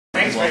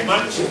thanks very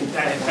much, and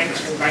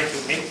thanks for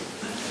inviting me.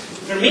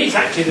 For me, it's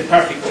actually the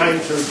perfect time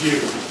to review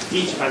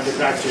each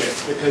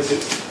undergraduate, because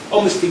it's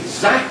almost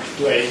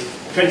exactly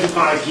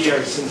 25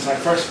 years since I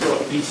first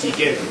wrote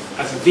PCGIV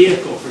as a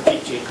vehicle for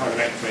teaching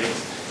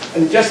econometrics,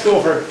 and just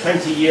over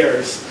 20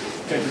 years,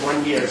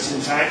 21 years,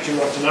 since I actually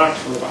wrote an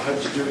article about how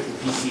to do it in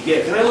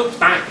PCGIV. And I looked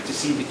back to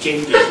see the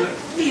changes, and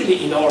they're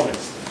really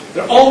enormous.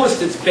 They're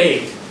almost as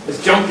big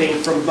as jumping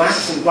from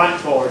maths and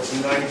blackboards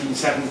in the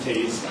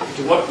 1970s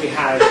to what we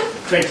had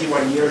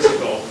 21 years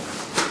ago.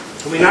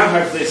 And we now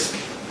have this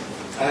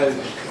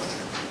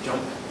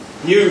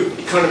new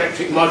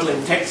econometric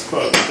modelling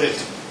textbook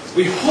that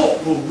we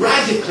hope will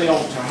radically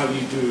alter how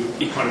you do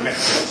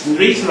econometrics. And the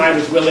reason I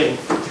was willing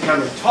to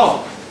come and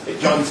talk at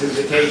John's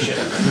invitation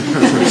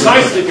is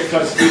precisely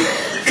because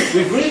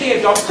we've really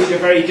adopted a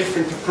very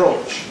different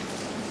approach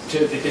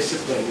to the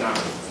discipline now.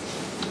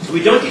 So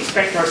we don't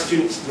expect our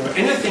students to know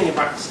anything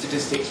about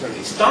statistics when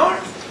they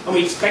start, and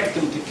we expect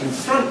them to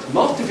confront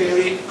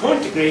multivariate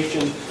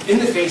co-integration in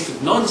the face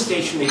of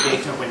non-stationary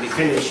data when they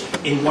finish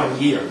in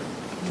 1 year.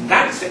 And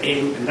that's the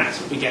aim, and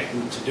that's what we get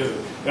them to do.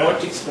 And I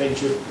want to explain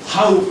to you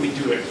how we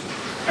do it.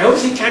 I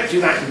obviously can't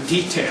do that in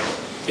detail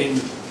in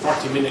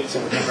 40 minutes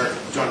or whatever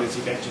John is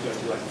going to go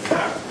to let me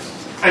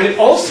have. And it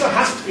also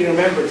has to be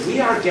remembered, we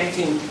are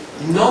getting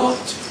not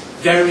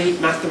very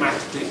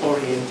mathematically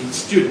oriented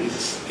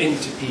students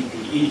into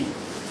PPE.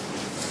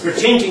 We're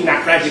changing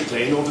that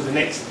radically, and over the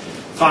next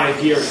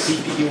 5 years,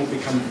 PPE will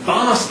become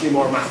vastly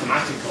more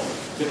mathematical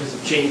because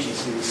of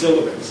changes in the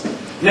syllabus.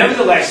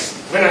 Nevertheless,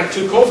 when I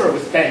took over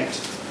with Bent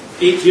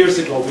 8 years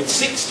ago with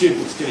 6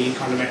 students doing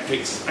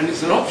econometrics, and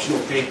it's an optional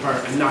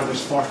paper, and now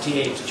there's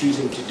 48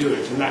 choosing to do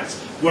it, and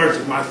that's word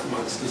of mouth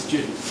amongst the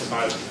students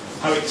about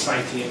how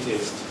exciting it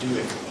is to do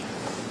it.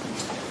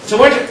 So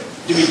what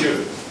do we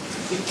do?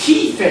 The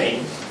key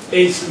thing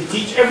is we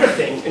teach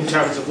everything in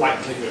terms of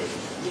likelihood.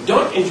 We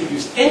don't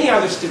introduce any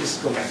other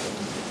statistical method.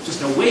 It's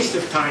just a waste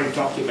of time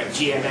talking about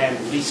GMM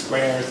and least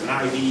squares and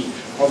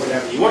IV or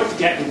whatever. You want to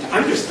get them to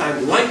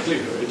understand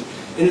likelihood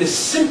in the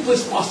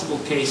simplest possible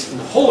case, and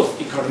the whole of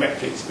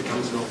econometrics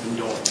becomes an open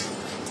door.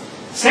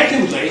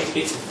 Secondly,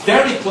 it's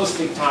very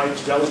closely tied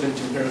to relevant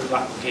empirical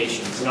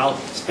applications, and I'll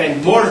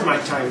spend more of my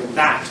time on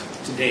that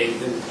today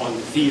than on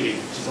the theory,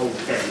 which is all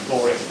very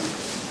boring.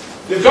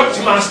 They've got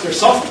to master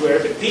software,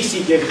 but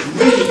PCGIV is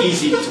really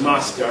easy to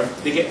master.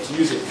 They get to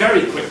use it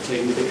very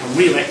quickly, and they become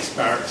real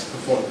experts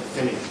before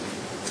they're finished.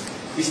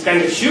 We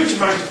spend a huge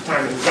amount of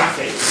time in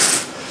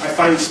graphics. I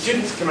find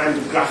students' command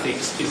of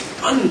graphics is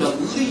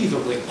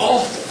unbelievably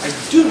awful. I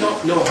do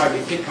not know how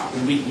they pick up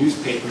and read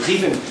newspapers.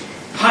 Even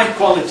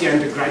high-quality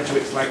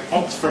undergraduates like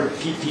Oxford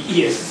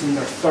PPEists in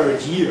their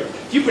 3rd year,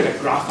 if you put a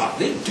graph up,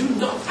 they do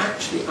not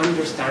actually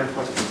understand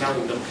what it's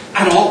telling them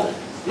at all.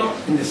 Not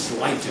in the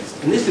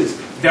slightest. And this is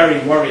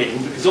very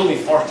worrying because only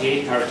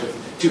 48 out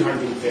of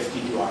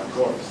 250 do our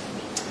course.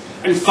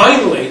 And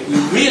finally, we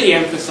really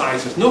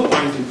emphasize there's no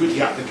point in putting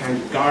up the kind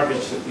of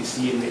garbage that we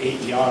see in the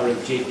AER and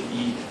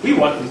JPE. We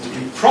want them to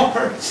do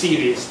proper,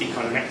 serious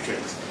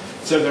econometrics.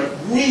 So they're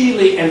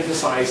really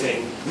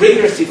emphasizing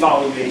rigorous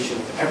evaluation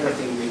of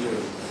everything we do.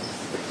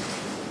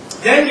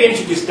 Then we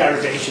introduce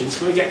derivations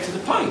when we get to the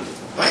point.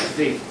 Right?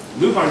 They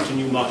move on to a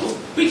new model.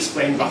 We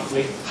explain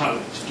roughly how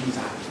to do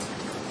that.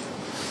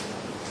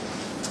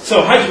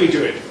 So how do we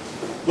do it?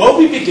 Well,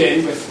 we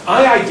begin with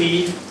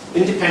IID,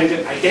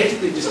 independent,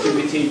 identically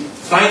distributed,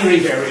 binary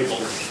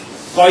variables,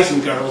 boys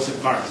and girls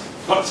at birth.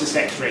 What's the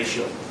sex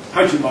ratio?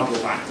 How do you model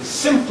that? The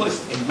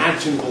simplest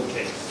imaginable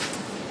case.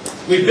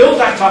 We build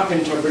that up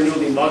into a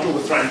Bernoulli model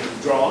with random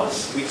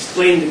draws. We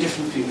explain the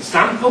difference between the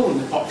sample and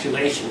the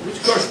population, which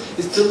of course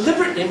is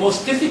deliberately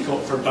most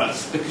difficult for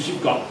births because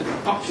you've got the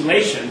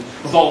population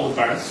of all the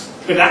births,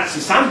 but that's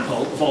the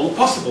sample of all the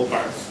possible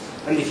births,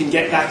 and they can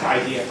get that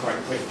idea quite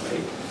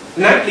quickly.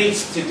 And that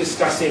leads to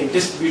discussing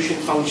distribution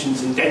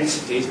functions and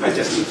densities. I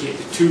just indicate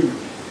the 2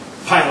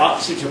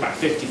 pile-ups, which are about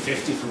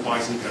 50-50 for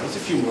boys and girls, a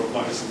few more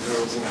boys and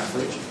girls on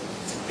average.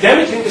 Then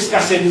we can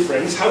discuss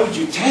inference. How would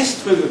you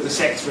test whether the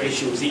sex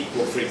ratio is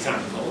equal, for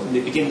example? And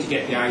they begin to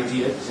get the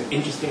idea. It's an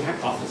interesting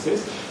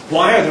hypothesis.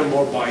 Why are there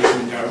more boys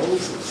than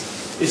girls?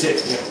 Is it,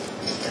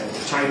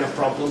 the China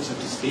problem, so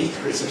to speak,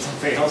 or is there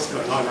something else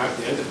going on out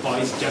there that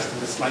boys just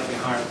have a slightly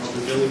higher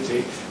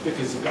probability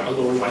because they've got a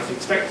lower life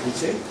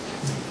expectancy?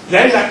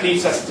 Then that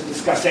leads us to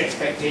discuss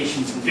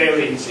expectations and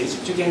variances,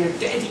 which again are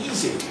dead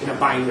easy in a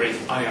binary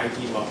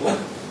IID model.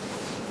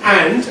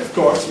 And, of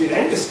course, we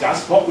then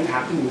discuss what would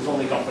happen if we've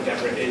only got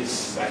whatever it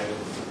is,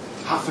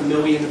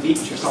 500,000 of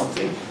each or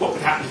something. What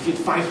would happen if you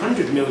had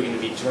 500 million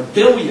of each, or 1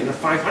 billion, or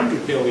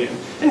 500 billion,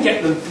 and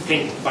get them to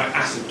think about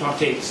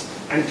asymptotics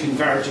and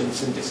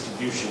convergence and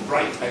distribution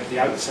right at the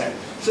outset.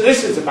 So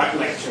this is about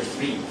lecture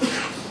 3.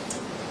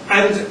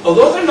 And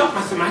although they're not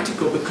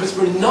mathematical, because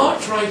we're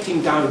not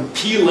writing down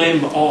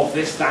PLM of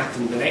this, that,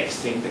 and the next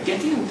thing, but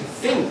getting them to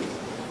think,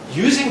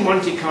 using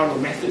Monte Carlo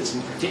methods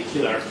in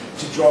particular,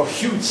 to draw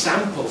huge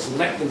samples and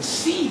let them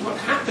see what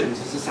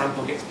happens as the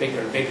sample gets bigger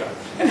and bigger,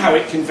 and how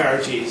it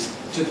converges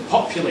to the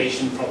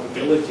population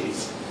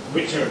probabilities,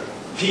 which are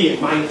P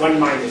at 1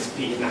 minus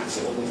P, and that's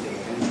the only thing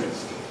of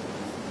interest.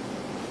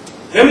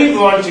 Then we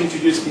go on to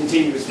introduce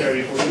continuous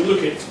variables. We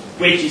look at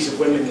wages of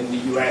women in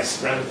the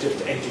US relative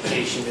to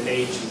education and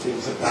age and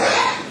things like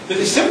that. But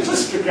the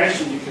simplest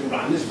regression you can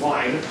run is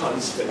y and a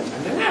constant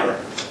and an error,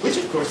 which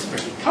of course is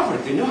pretty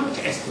covered. They know how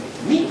to estimate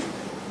the mean.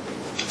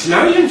 So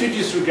now you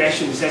introduce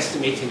regression as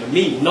estimating a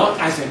mean, not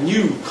as a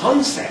new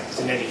concept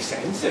in any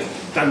sense.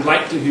 They've done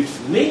likelihood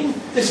for the mean,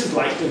 this is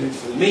likelihood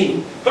for the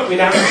mean, but we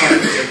now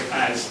have it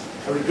as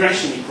a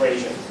regression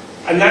equation.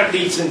 And that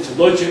leads into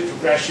logic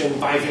regression,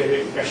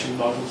 bivariate regression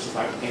models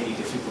without any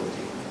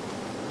difficulty.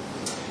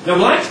 Now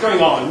while that's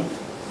going on,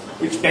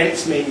 which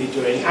Bent's mainly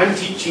doing, I'm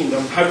teaching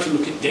them how to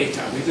look at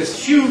data. We have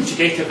this huge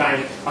data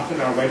bank up on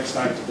our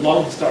website,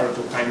 long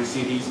historical time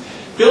series,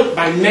 built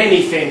by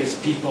many famous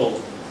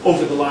people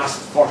over the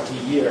last 40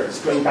 years,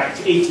 going back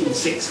to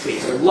 1860,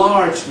 a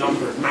large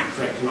number of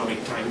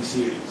macroeconomic time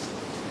series.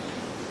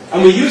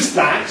 And we use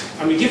that,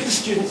 and we give the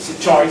students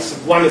a choice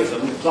of one of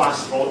them, the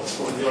class votes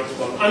for the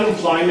article on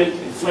unemployment,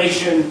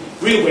 inflation,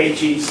 real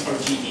wages, or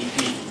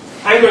GDP.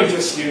 I'm going to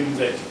assume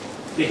that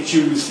they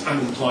choose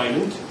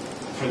unemployment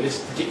for this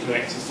particular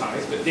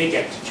exercise, but they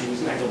get to choose,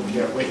 and I don't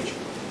care which.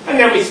 And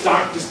then we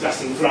start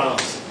discussing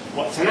graphs.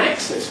 What's an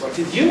axis? What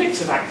are the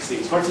units of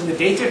axes? What are the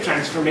data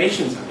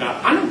transformations of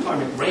that?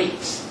 Unemployment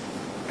rates.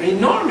 An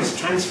enormous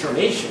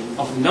transformation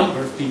of the number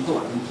of people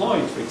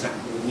unemployed, for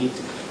example. We need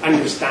to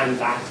understand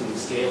that in the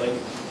scaling.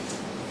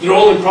 The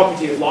role and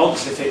property of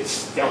logs, if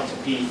it's delta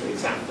P, for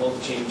example,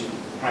 change in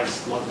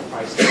price, log of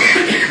price.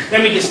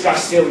 Then we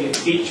discuss salient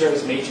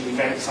features, major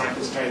events,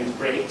 cycles, trends,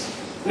 breaks.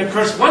 And of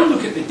course, one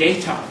look at the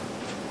data,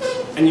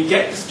 and you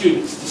get the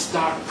students to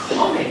start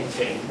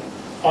commenting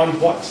on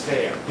what's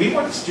there. We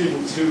want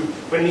students who,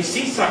 when they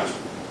see such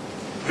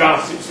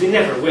graphs, which they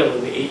never will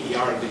in the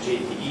AER and the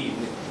JPE,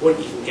 and they won't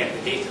even get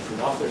the data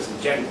from authors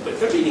in general, but if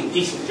they're reading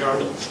decent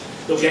journals,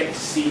 they'll get to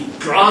see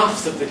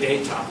graphs of the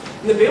data,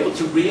 and they'll be able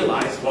to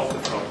realize what the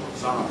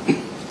problems are.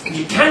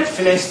 You can't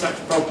finesse such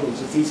problems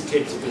if these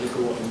kids are going to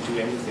go and do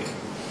anything.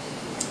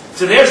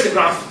 So there's the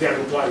graph of the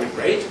unemployment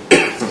rate,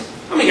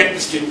 and we get the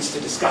students to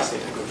discuss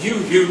it. I go,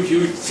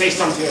 you, say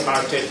something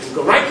about it, and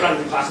go right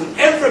around the class, and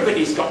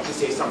everybody's got to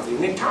say something,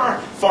 the entire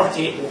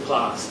 48 in the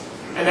class.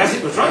 And as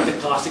it goes round the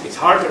class, it gets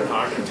harder and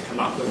harder to come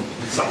up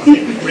with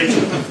something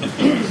original.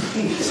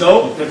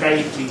 So they're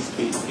very pleased to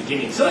be at the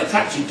beginning. So let's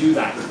actually do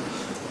that.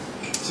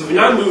 So we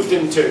now moved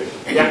into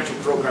the actual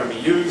program we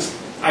use.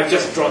 I've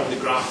just drawn the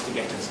graph to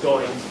get us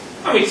going.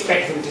 And we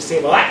expect them to say,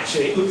 well,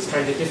 actually, it looks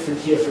kind of different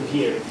here from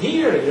here and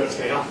here, and it's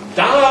going up and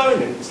down,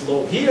 and it's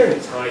low here, and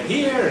it's high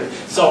here, and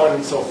so on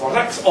and so forth.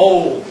 That's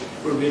all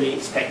we're really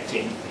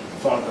expecting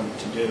for them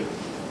to do.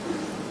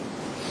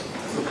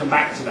 We'll come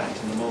back to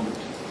that in a moment.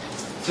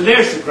 So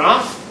there's the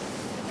graph.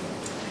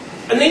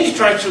 And then you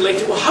try to relate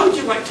it, well, how would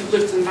you like to have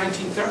lived in the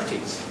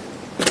 1930s?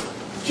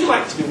 Would you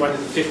like to be one of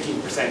the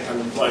 15%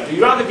 unemployed? Would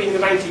you rather be in the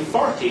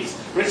 1940s,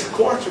 where it's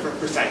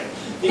 0.25%?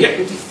 You get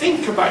them to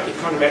think about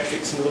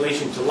econometrics in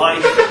relation to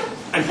life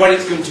and what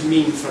it's going to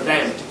mean for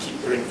them to keep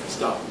their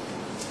interest up.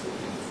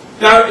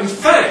 Now, in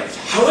fact,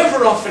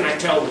 however often I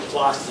tell the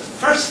class, the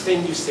first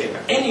thing you say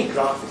about any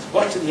graph is,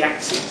 what are the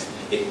axes?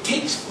 It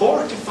takes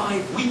 4 to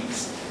 5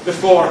 weeks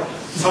before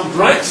some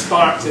bright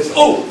spark says,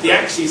 oh, the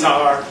axes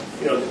are,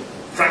 the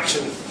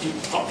fraction of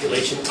the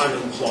population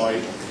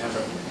unemployed, or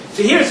whatever.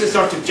 So here's the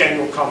sort of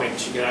general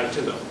comments you get out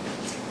of them.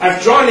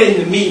 I've drawn in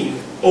the mean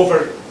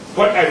over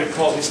what I would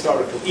call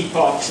historical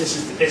epochs. This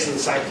is the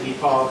business cycle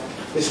epoch.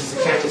 This is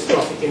the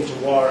catastrophic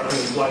interwar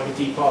unemployment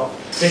epoch.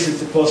 This is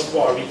the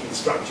post-war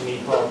reconstruction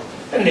epoch.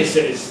 And this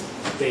is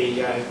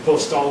the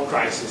post-oil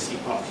crisis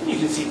epoch. And you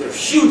can see they're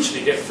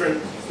hugely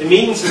different. The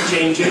means are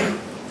changing.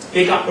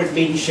 Big upward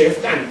mean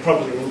shift and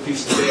probably an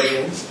increase in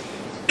variance.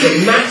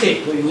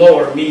 Dramatically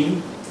lower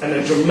mean and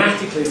a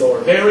dramatically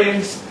lower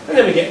variance. And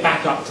then we get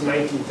back up to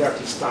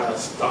 1930 style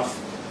stuff.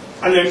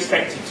 And they're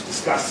expected to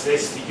discuss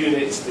this, the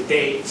units, the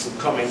dates, and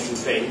comments and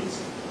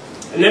things.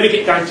 And then we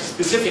get down to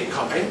specific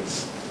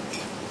comments.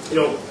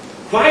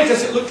 Why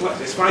does it look like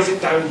this? Why is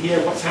it down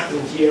here? What's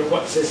happening here?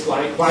 What's this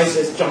like? Why is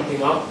this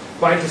jumping up?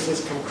 Why does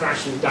this come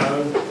crashing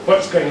down?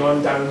 What's going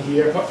on down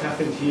here? What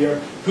happened here?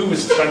 Who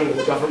was running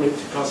the government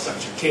to cause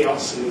such a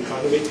chaos in the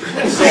economy?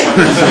 And so on.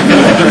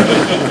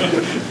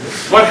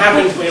 What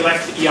happened when we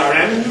left the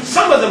ERM?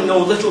 Some of them know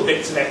little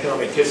bits of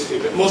economic history,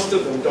 but most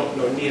of them don't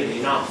know nearly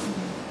enough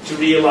to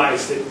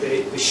realize that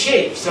the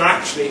shapes are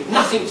actually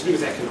nothing to do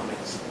with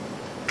economics.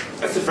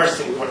 That's the first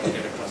thing we want to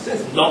get across. This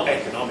is not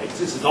economics.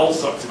 This is all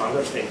sorts of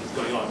other things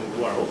going on in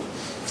the world.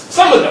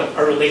 Some of them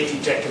are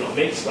related to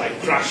economics, like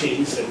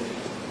crashes,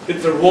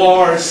 but they're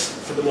wars,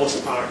 for the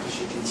most part, as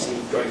you can see,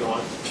 going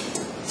on.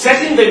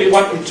 Secondly, we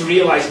want them to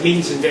realize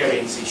means and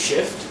variances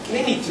shift. And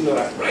they need to know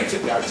that right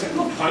at the outset.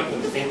 No point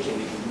in them thinking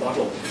they can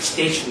model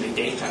stationary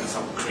data in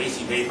some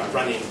crazy way by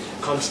running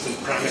constant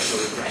parameter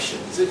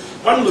regressions.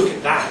 One look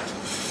at that,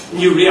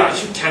 and you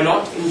realize you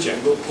cannot, in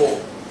general,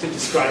 hope to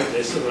describe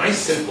this with a nice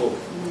simple,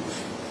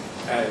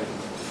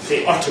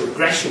 say,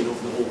 autoregression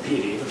over the whole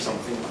period or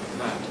something like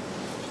that.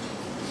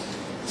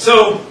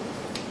 So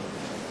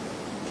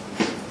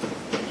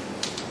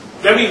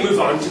Then we move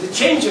on to the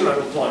change in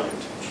unemployment.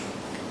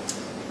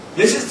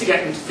 This is to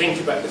get them to think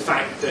about the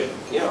fact that,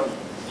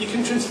 you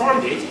can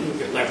transform data, you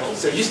look at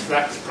levels. They're used to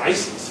that to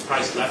prices,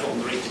 price level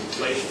and the rate of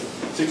inflation.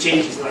 So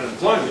changes in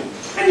unemployment.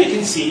 And you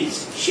can see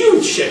it's a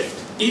huge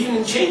shift, even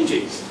in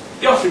changes.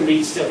 You often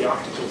read still the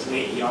articles in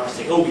AER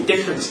saying, oh, we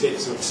difference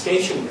bits, so it's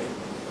stationary.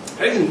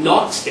 It is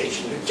not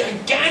stationary.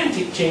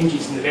 Gigantic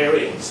changes in the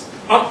variance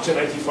up to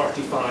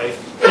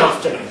 1945 and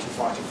after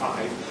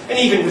 1945. And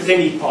even within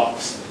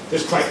epochs,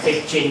 there's quite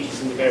big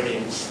changes in the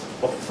variance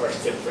of the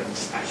first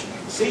difference, as you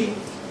can see.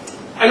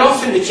 And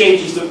often the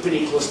changes look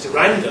pretty close to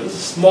random. There's a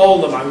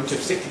small amount of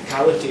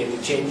cyclicality in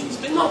the changes,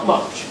 but not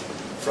much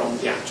from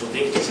the actual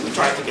data. So we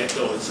try to get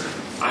those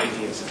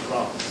ideas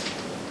across.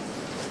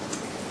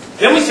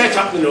 Then we set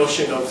up the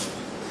notion of,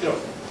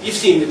 you've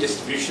seen the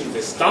distribution of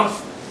this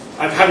stuff.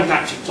 I haven't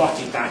actually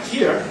plotted that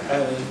here.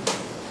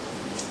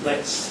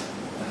 Let's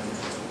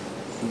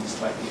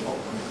slightly up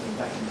and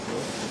back and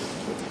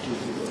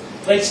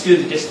forth. Let's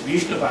do the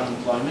distribution of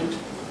unemployment.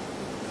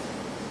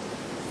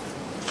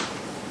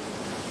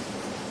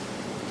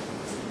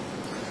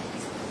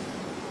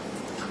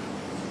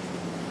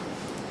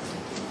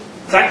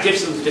 That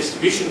gives them the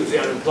distribution of the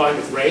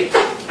unemployment rate,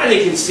 and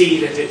you can see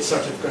that it's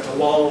sort of got a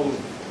long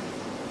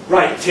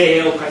right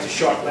tail, quite a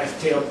short left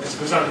tail, because of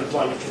course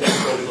unemployment can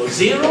never go below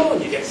zero,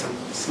 and you get some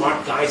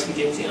smart guys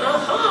beginning to think,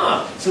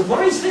 aha, so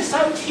why is this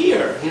out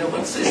here?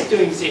 What's this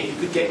doing saying you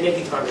could get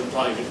negative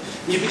unemployment?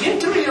 And you begin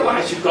to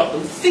realize you've got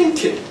them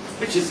thinking,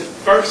 which is the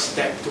first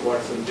step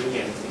towards them doing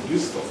anything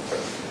useful.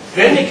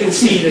 Then they can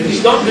see that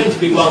it's not going to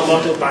be well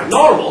modeled by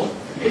normal,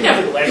 but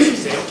nevertheless you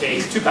say, okay,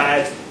 it's too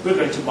bad, we're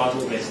going to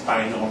model this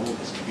by normal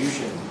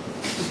distribution.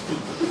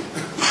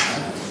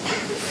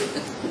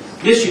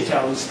 This you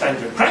tell them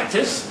standard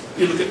practice.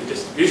 You look at the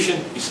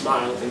distribution, you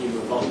smile, and you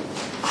move on.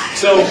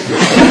 So, we're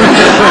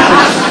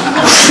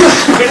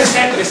going to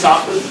set this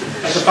up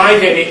as a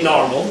bivariate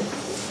normal.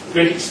 We're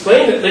going to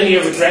explain that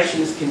linear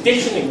regression is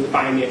conditioning the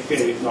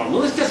bivariate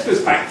normal. This just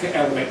goes back to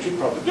elementary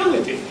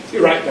probability.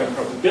 You write down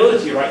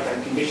probability, you write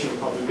down conditional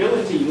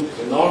probability, you look at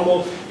the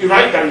normal, you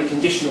write down the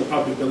conditional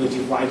probability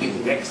of y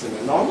being x than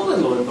the normal,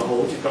 and lo and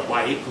behold, you've got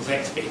y equals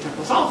x beta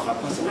plus alpha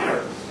plus an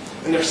error.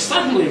 And they're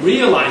suddenly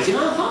realizing,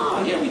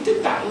 aha, yeah, we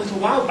did that a little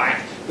while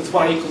back with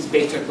y equals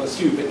beta plus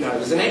u, but now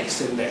there's an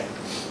x in there.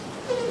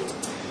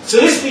 So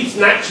this leads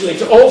naturally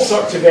to all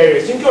sorts of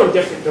areas. You can go in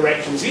different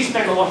directions. We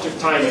spend a lot of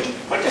time on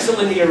what does a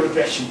linear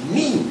regression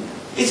mean?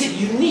 Is it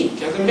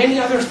unique? Are there many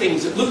other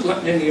things that look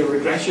like linear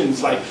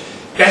regressions, like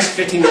best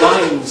fitting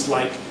lines,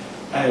 like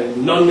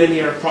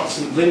linear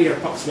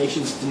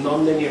approximations to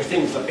non-linear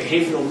things, like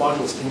behavioral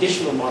models,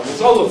 conditional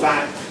models? All of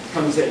that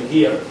comes in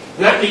here.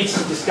 And that leads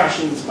to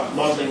discussions about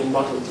modeling and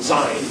model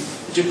design,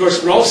 which of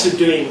course we're also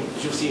doing,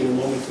 as you'll see in a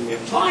moment, on the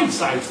applied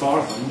side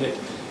for them, that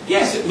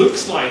yes, it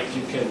looks like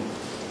you can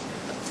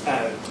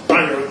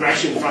run a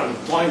regression for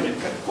unemployment,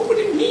 but what would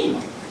it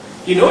mean?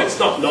 It's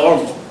not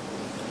normal.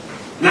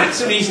 And that's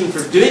the reason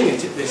for doing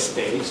it at this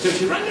stage. So if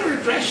you run a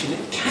regression,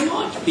 it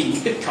cannot be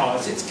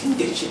because it's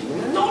conditioned in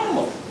a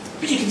normal.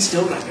 But you can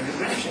still run a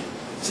regression.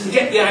 So to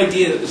get the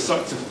idea that there's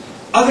sorts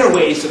of other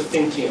ways of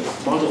thinking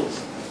about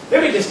models.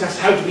 Then we discuss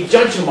how do we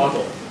judge a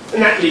model.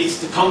 And that leads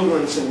to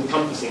congruence and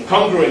encompassing.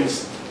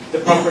 Congruence, the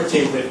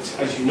property that,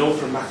 as you know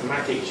from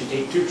mathematics, you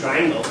take two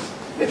triangles.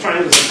 The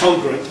triangles are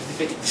congruent if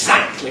they fit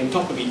exactly on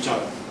top of each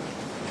other.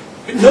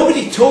 But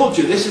nobody told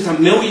you this is a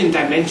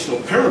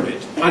million-dimensional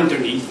pyramid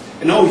underneath,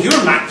 and all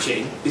you're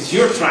matching is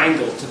your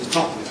triangle to the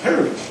top of the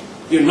pyramid.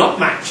 You're not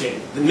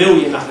matching the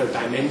million other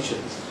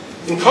dimensions.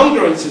 And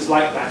congruence is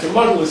like that. A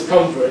model is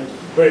congruent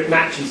where it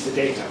matches the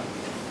data.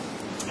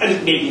 And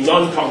it may be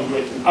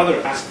non-congruent in other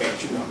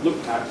aspects you've not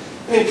looked at.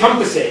 And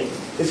encompassing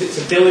is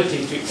its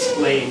ability to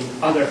explain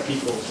other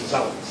people's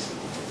results.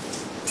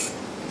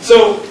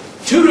 So,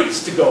 two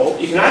routes to go.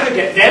 You can either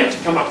get them to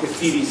come up with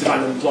theories of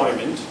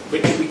unemployment,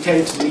 which we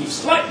tend to leave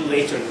slightly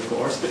later in the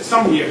course, but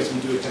some years we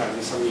do it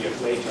early, some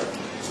years later.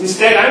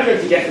 Instead, I'm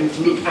going to get them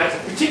to look at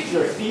a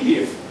particular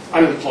theory of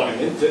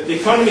unemployment, that the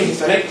economy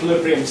has an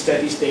equilibrium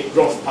steady-state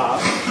growth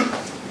path,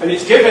 and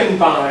it's given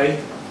by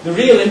the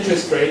real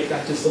interest rate,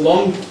 that is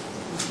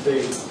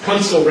the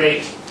console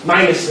rate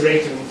minus the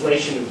rate of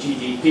inflation of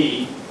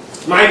GDP,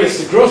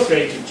 minus the growth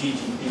rate of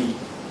GDP,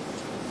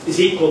 is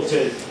equal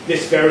to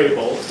this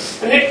variable.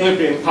 An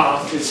equilibrium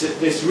path is that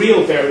this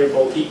real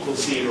variable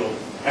equals zero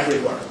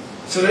everywhere.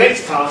 So the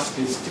next task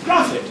is to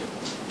graph it.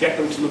 Get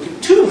them to look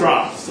at two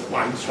graphs at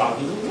once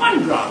rather than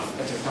one graph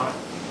at a time.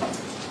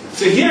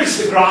 So here's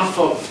the graph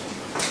of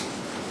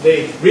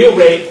the real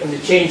rate and the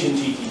change in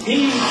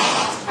GDP,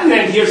 and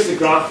then here's the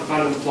graph of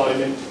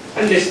unemployment,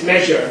 and this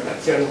measure,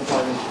 that's the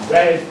unemployment in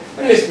red,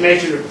 and this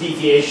measure of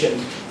deviation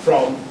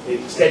from the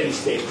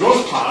steady-state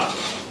growth path.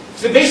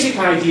 So the basic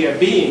idea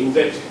being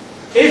that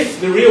if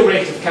the real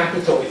rate of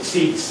capital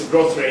exceeds the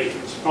growth rate,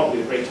 which is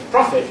probably the rate of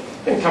profit,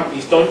 then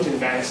companies don't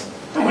invest,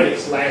 and when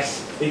it's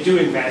less, they do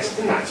invest,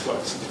 and that's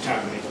what's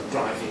determining or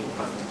driving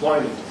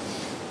unemployment.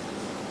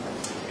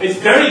 It's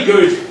very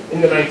good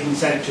in the 19th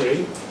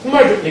century,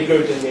 moderately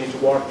good in the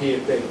interwar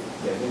period, and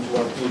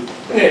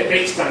then it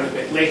breaks down a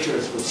bit later,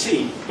 as we'll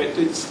see, but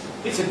it's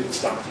a good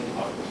starting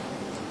point.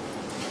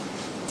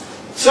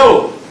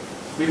 So,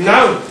 we've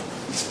now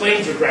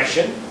explained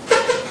regression,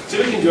 so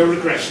we can do a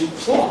regression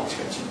plot,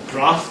 which you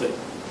graph the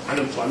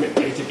unemployment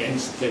rate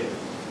against the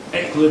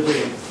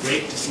equilibrium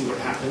rate to see what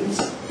happens.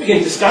 We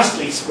can discuss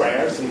least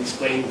squares and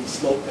explain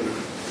slope and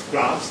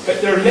graphs,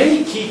 but there are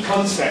many key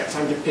concepts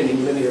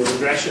underpinning linear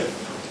regression.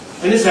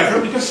 And as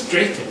ever, we go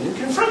straight in and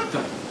confront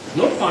them. There's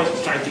no point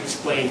in trying to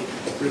explain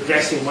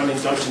regressing one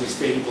endogenous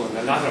variable and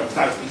another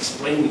without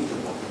explaining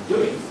them what we're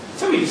doing.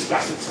 So we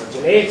discuss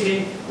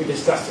exogeneity, we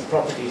discuss the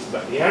properties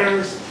about the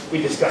errors,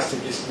 we discuss the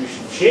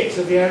distribution shapes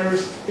of the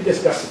errors, we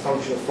discuss the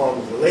functional form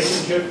of the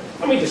relationship,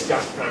 and we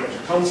discuss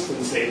parameter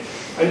constancy.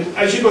 And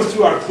as you go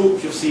through our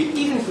book, you'll see,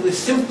 even for the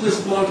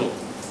simplest model,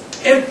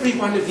 every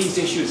one of these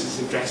issues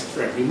is addressed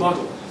for every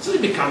model. So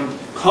they become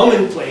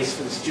commonplace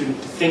for the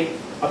student to think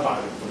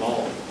about them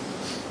all.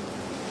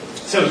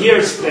 So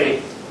here's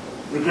the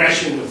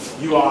regression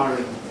of UR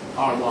and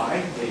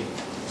RY, the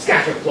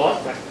scatter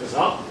plot that goes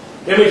up.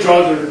 Then we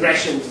draw the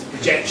regressions, the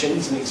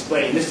projections, and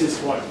explain this is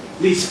what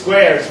least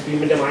squares would be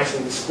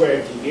minimizing the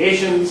square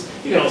deviations.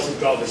 You can also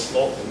draw the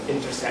slope and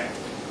intersect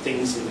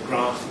things in the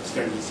graph. It's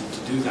very easy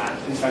to do that.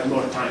 And if I had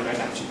more time, I'd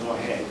actually go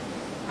ahead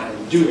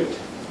and do it.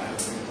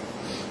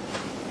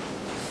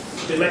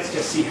 But let's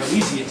just see how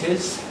easy it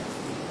is.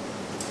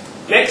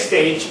 Next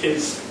stage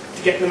is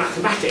to get the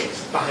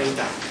mathematics behind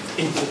that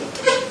into them.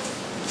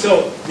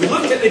 So we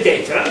looked at the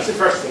data. That was the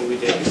first thing we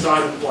did. We saw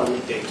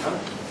unemployment data.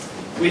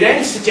 We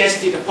then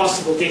suggested a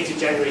possible data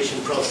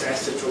generation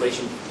process in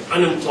relation to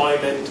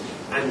unemployment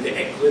and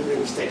the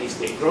equilibrium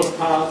steady-state growth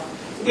path.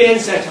 We then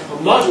set up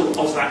a model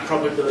of that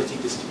probability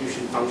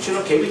distribution function.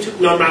 Okay, we took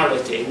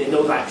normality, and they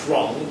know that's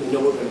wrong, and we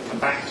know we're going to come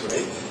back to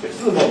it, but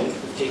for the moment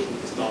we've taken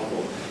it as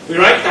normal. We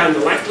write down the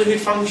likelihood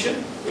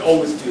function. We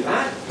always do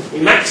that. We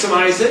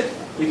maximize it.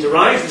 We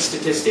derive the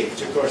statistic,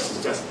 which of course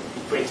is just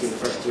equating the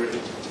first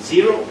derivative to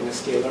 0 in a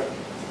scalar.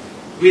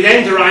 We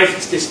then derive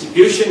its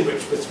distribution,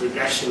 which with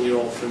regression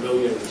you're all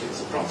familiar that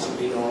it's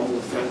approximately normal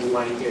if the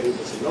underlying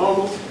variables are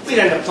normal. We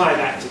then apply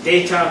that to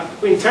data,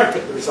 we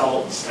interpret the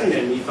results, and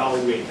then we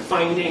evaluate the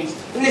findings.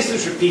 And this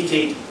is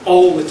repeated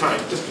all the time,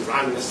 just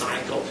around the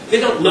cycle. They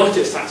don't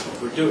notice that's what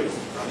we're doing,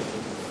 right?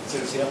 So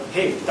they say,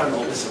 hey, we've done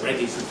all this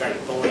already, it's very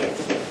boring.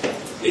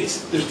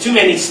 There's too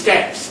many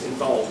steps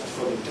involved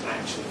for them to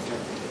actually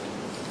interpret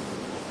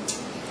it.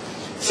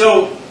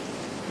 So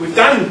we've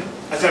done,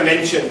 as I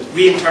mentioned,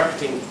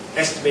 reinterpreting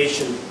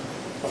estimation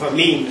of a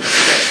mean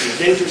expression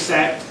of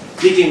intercept,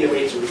 leading the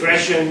way to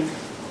regression.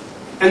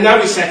 And now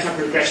we set up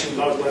a regression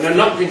model, and I'm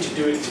not going to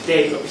do it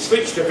today, but we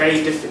switched to a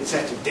very different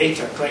set of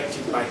data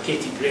collected by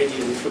Katie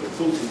Grady in the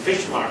Fulton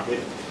Fish Market,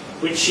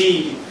 which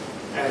she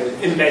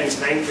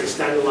embeds and anchors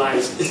to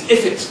analyse as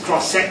if it's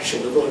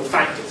cross-section, although in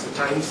fact it's a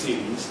time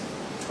series.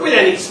 We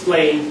then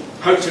explain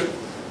how to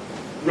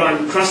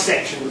run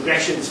cross-section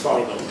regressions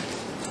for them.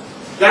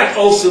 That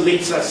also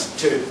leads us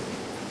to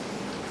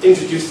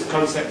introduce the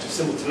concept of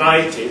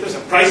simultaneity. There's a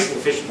price in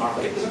the fish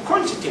market, there's a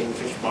quantity in the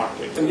fish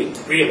market, and they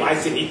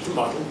realise they need to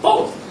model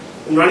both.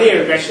 In running a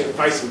regression of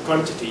price and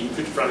quantity, you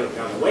could run it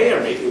the other way, or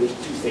maybe there's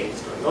two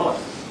things going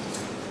on.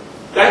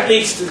 That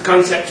leads to the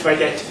concept of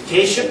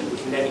identification. We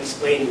can then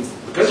explain,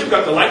 because we've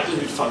got the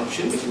likelihood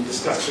function, we can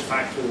discuss the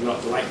fact whether or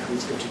not the likelihood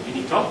is going to be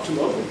unique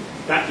optimal.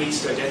 That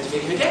leads to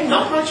identification. Again,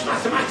 not much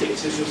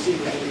mathematics, as you'll see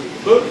when you read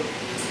the book.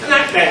 And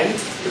that then,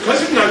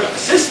 because we've now got a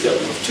system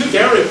of two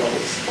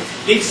variables,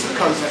 leads to the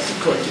concept of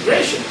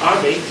co-integration.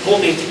 Are they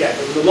holding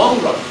together in the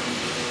long run?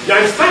 Now,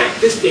 in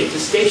fact, this data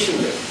is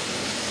stationary.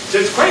 So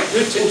it's quite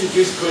good to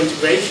introduce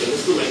co-integration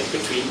as the link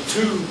between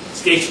two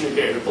stationary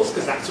variables,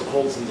 because that's what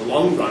holds in the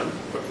long run,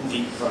 but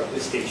indeed for the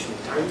stationary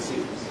time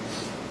series.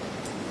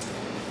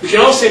 We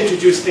can also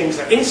introduce things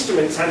like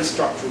instruments and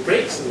structural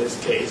breaks in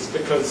this case,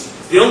 because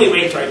the only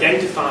way to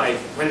identify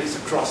when it's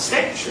a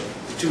cross-section,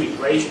 the two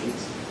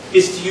equations,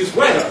 is to use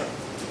weather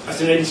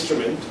as an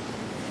instrument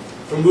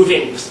for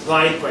moving the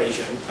supply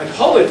equation, and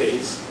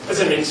holidays as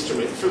an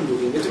instrument for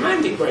moving the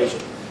demand equation.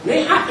 And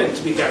they happen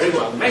to be very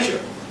well measured.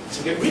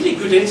 So you get really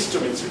good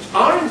instruments which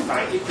are in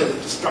fact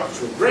equivalent to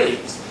structural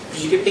breaks,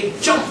 because you get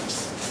big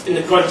jumps in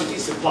the quantity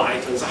supplied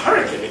when there's a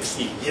hurricane at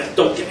sea. You just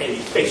don't get any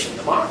fish in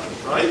the market,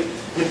 right?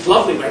 And it's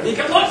lovely weather, you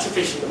get lots of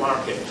fish in the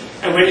market.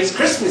 And when it's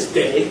Christmas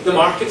Day, the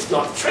market's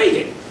not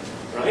trading,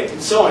 right?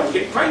 And so on. You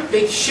get quite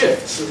big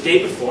shifts. So the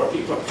day before,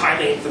 people are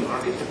piling into the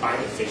market to buy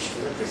the fish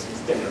for their Christmas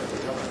dinner or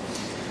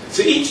whatever.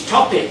 So each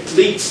topic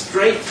leads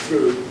straight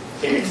through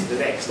into the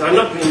next. Now, I'm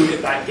not going to look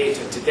at that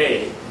data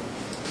today.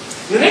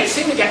 The next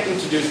thing we get them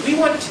to do is we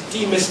want to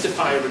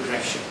demystify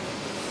regression.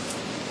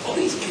 All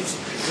these kids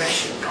in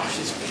regression, gosh,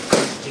 it's a very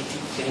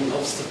complicated thing,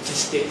 all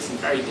statistics and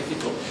very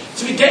difficult.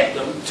 So we get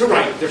them to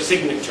write their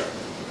signature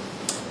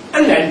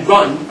and then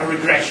run a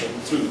regression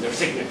through their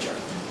signature.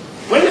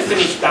 When they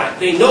finish that,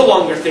 they no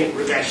longer think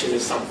regression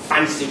is some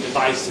fancy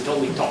device that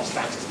only top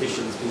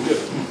statisticians can do.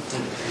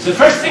 So the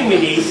first thing we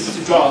need is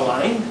to draw a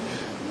line.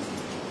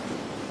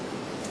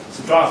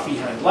 So draw a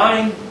freehand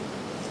line,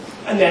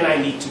 and then I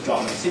need to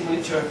draw my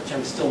signature, which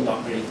I'm still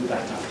not very good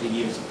at after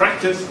years of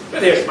practice.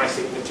 But there's my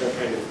signature,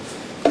 kind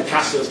of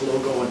Picasso's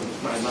logo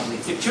and my lovely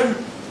picture.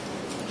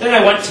 Then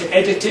I want to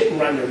edit it and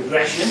run a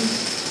regression.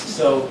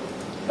 So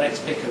let's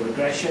pick a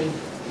regression,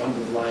 number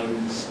of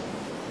lines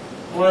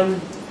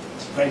 1,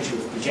 sequential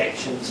with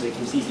projections, so you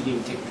can see you can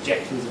even take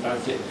projections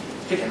about it.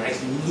 Pick a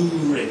nice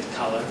lurid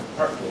colour,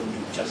 purple would be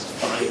just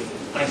fine.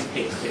 Nice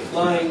thick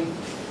line,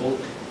 bulk,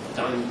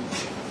 done.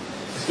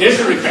 There's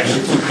a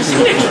regression to my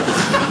signature.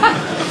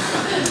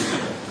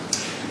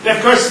 Now,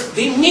 of course,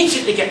 they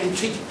immediately get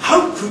intrigued.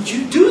 How could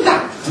you do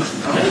that?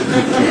 Right?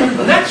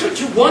 And that's what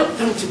you want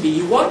them to be.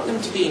 You want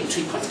them to be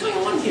intrigued. What's going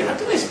on here? How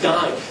can this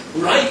guy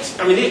write?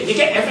 I mean, they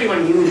get everyone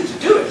in the room to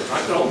do it,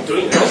 right? They're all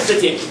doing it. They're all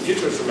sitting at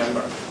computers,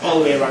 remember, all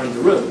the way around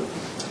the room,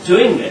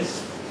 doing this.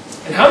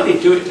 And how they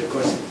do it, of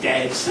course, is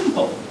dead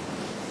simple.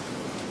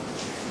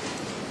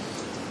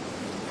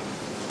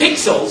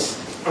 Pixels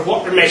are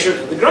what are measured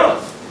in the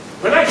graph.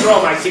 When I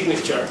draw my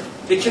signature,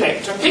 they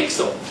connect to a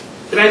pixel.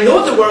 But I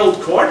know the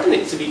world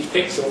coordinates of each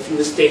pixel from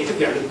the state of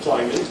the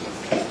unemployment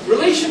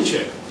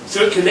relationship.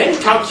 So it can then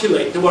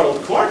calculate the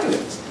world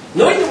coordinates.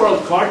 Knowing the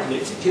world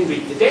coordinates, it can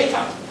read the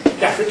data.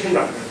 Therefore, it can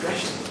run a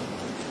regression.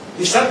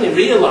 You suddenly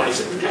realise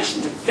that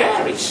regressions are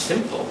very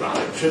simple,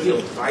 rather trivial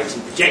to provide.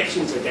 Some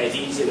projections are dead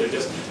easy. They're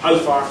just how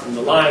far from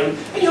the line.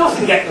 And you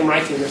often get them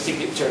writing their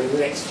signature in the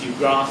next few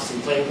graphs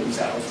and playing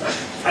themselves.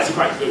 That's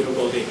quite good,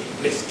 although they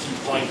miss key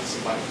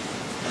points about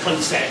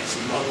concepts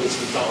and models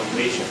and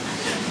evaluation.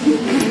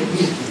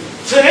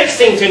 So the next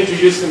thing to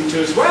introduce them to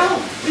as well,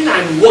 we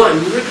now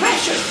one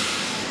regression.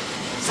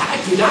 Is that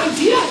a good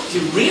idea? Do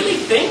you really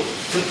think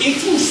from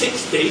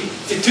 1860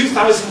 to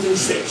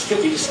 2006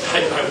 can be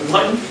described by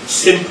one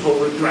simple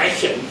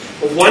regression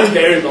of one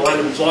variable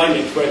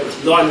unemployment where there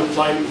was no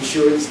unemployment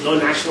insurance, no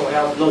national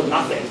health, no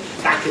nothing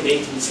back in the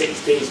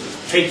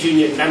 1860s, trade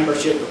union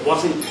membership, it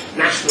wasn't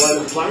national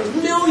unemployment,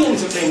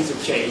 millions of things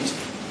have changed.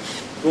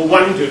 Will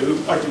one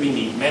do, or do we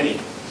need many?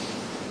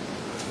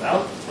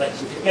 Well, let's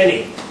look at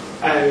many.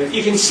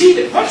 You can see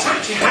that what's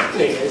actually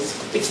happening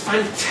is it's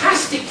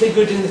fantastically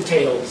good in the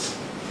tails.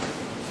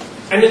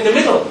 And in the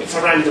middle, it's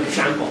a random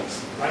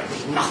shambles. Right?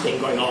 There's nothing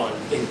going on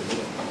in the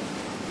middle.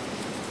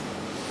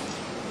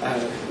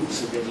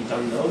 Oops, I've already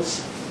done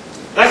those.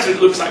 That's what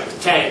it looks like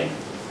with 10.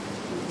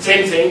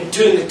 Same thing,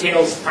 2 in the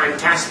tails,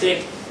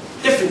 fantastic.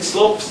 Different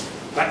slopes,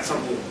 that's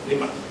something they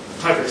might.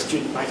 Clever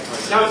student might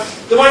find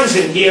out. The ones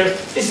in here,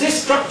 is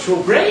this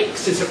structural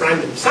breaks? Is it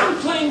random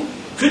sampling?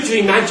 Could you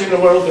imagine a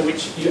world in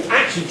which you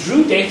actually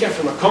drew data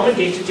from a common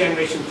data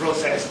generation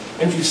process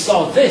and you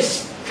saw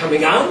this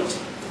coming out?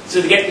 So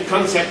to get the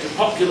concept of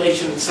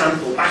population and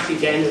sample back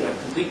again in a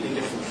completely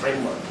different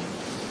framework.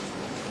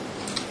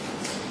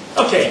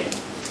 Okay,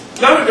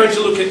 now we're going to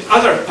look at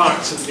other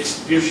parts of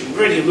distribution. We've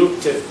already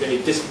looked at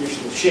the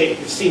distribution of shape.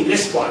 We've seen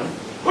this one.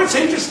 What's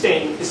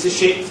interesting is the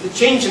shape of the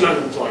change in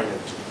unemployment,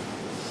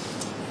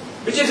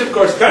 which is, of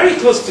course, very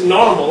close to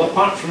normal,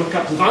 apart from a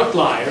couple of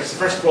outliers, the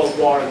First World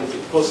War and the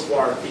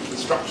post-war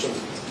Reconstruction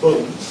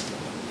booms,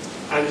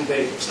 and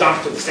the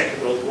start of the Second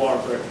World War,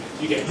 where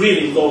you get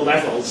really low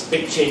levels,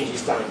 big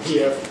changes down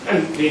here,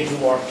 and the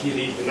interwar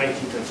period, the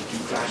 1922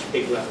 crash,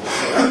 big levels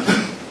there.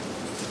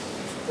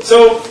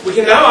 So we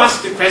can now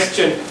ask the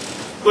question,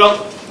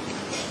 well,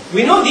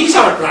 we know these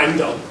aren't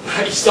random,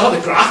 right? You saw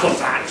the graph of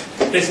that.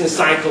 Business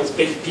cycles,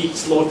 big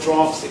peaks, low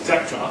troughs,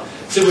 etc.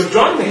 So we've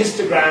drawn the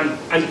histogram,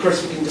 and of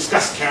course we can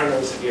discuss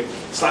kernels if you're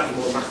a slightly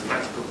more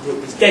mathematical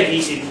group. It's dead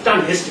easy. We've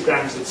done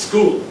histograms at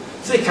school.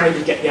 So they kind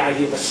of get the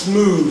idea of a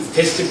smooth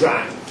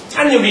histogram.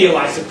 And you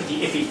realise they're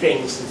pretty iffy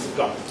things since they've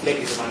got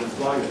negative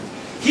unemployment.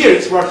 Here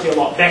it's working a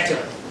lot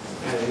better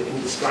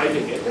in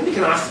describing it. And we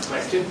can ask the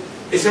question,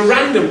 is there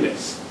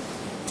randomness?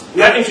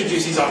 And that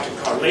introduces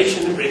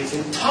autocorrelation and brings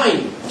in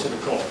time to the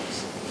cause.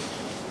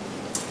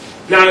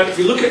 Now, if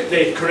you look at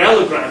the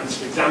correlograms,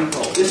 for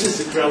example, this is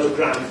the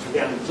correlogram for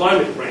the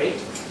unemployment rate.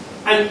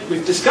 And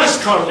we've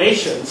discussed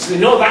correlations. We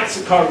know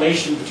that's a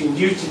correlation between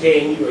you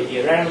today and you a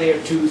year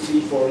earlier, 2,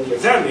 3, 4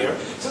 years earlier.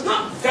 So it's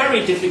not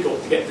very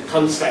difficult to get the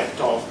concept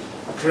of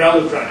a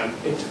correlogram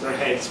into their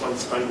heads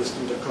once they've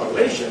understood a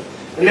correlation.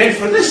 And then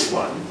for this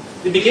one,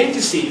 they begin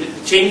to see that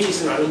the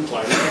changes in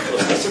unemployment are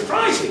close to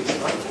surprising,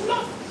 right?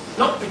 They're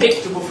not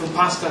predictable from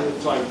past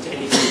unemployment to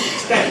any great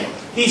extent.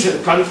 These are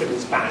the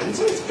confidence bands,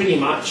 and it's pretty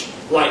much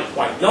like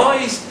white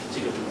noise. So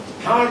you go to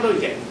Monte Carlo, you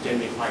get them to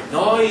generate white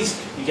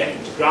noise, you get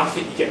them to graph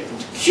it, you get them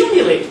to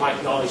accumulate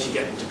white noise, you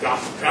get them to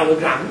graph a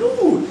parallelogram.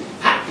 Ooh,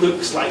 that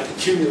looks like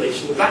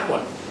accumulation of that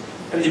one.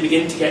 And they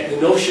begin to get the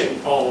notion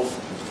of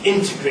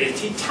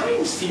integrated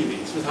time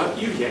series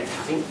without you yet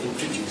having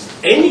introduced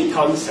any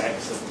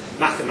concepts of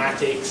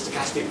mathematics,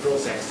 stochastic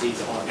processes,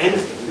 or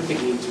anything. They're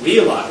beginning to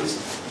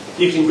realise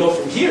you can go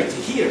from here to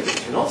here, but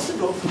you can also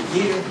go from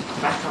here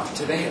back up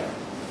to there.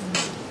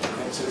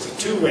 Right, so it's a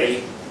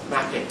two-way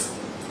mapping.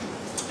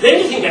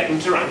 Then you can get them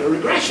to run a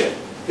regression.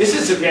 This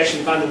is a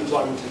regression of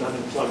unemployment and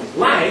unemployment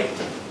lag,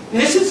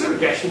 and this is a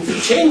regression for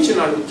change in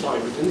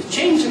unemployment and the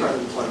change in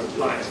unemployment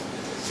lag.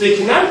 So they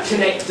can now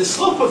connect the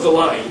slope of the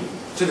line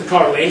to the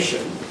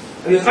correlation,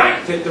 and the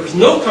fact that there was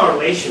no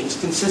correlation is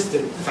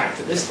consistent with the fact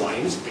that this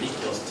line is pretty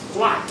close to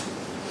flat.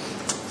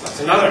 So that's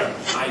another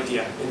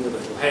idea in the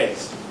little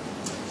heads.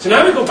 So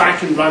now we go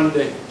back and run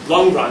the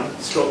long run,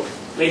 stroke,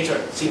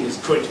 later seen as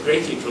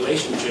co-integrated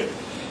relationship,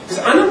 because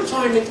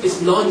unemployment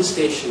is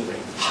non-stationary,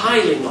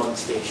 highly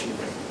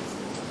non-stationary.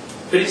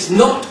 But it's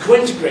not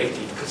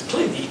co-integrated, because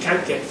clearly you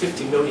can't get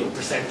 50 million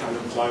 %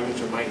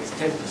 unemployment or minus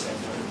 10%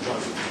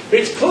 unemployment. But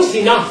it's close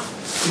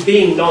enough to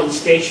being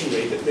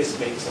non-stationary that this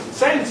makes some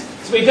sense.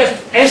 So we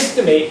just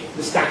estimate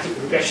the static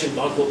regression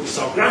model we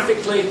saw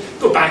graphically,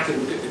 go back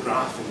and look at the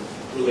graph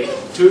and relate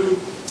the two,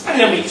 and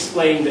then we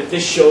explain that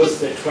this shows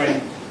that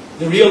when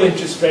the real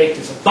interest rate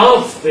is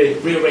above the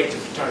real rate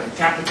of return on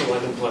capital,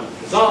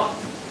 unemployment goes up.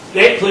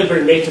 The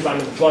equilibrium rate of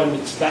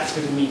unemployment, so that's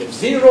got a mean of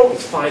 0,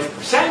 it's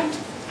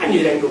 5%, and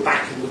you then go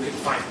back and look at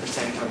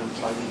 5%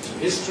 unemployment in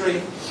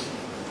history.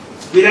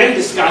 We then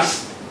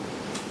discuss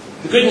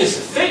the goodness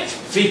of fit,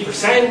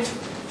 3%.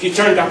 If you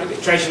turned up at the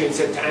Treasury and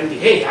said to Andy,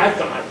 hey, I've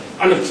got an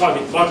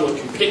unemployment model that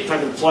can predict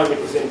unemployment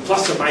within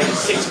plus or minus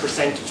 6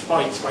 percentage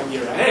points 1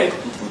 year ahead,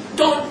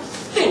 don't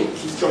think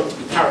he's going to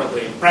be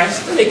terribly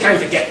impressed, and they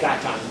kind of get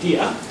that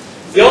idea.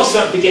 They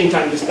also begin to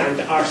understand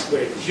that R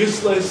squared is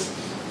useless.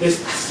 This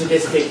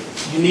statistic,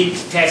 you need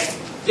to test,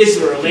 is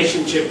there a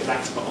relationship?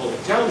 That's about all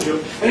it tells you.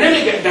 And then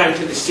we get down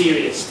to the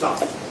serious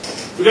stuff.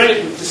 We've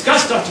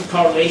discussed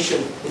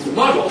autocorrelation in the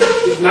model.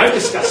 We've now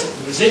discussed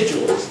the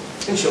residuals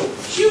and show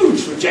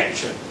huge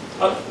rejection.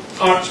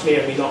 Arch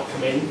may or may not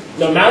come in.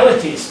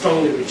 Normality is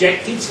strongly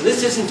rejected, so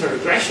this isn't a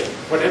regression.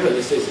 Whatever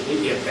this is, it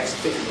may be a best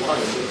fit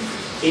line.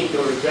 Ain't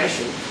no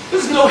regression.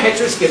 There's no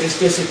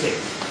heteroscedasticity.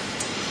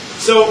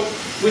 So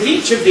with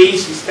each of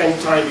these, we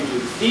spend time, we do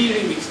the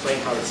theory, we explain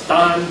how it's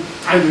done,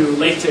 and we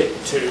relate it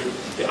to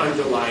the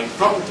underlying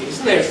properties.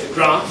 And there's the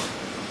graph.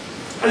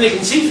 And you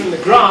can see from the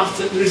graph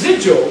that the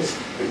residuals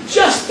are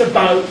just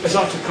about as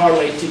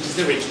autocorrelated as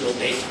the original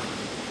data.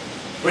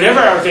 Whenever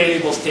our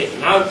variable's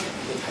taken out,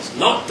 it has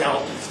not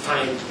dealt with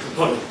time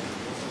component.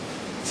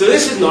 So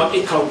this is not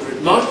a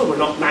congruent model. We're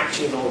not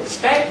matching in all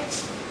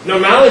respects.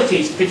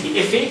 Normality is pretty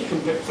iffy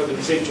for the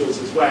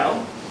residuals as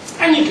well.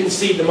 And you can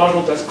see the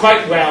model does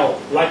quite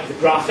well like the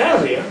graph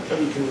earlier,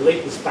 and you can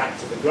relate this back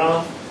to the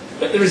graph.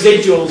 But the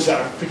residuals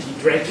are pretty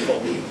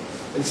dreadful,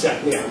 and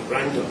certainly aren't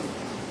random.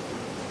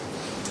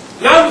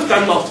 Now we've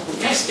done multiple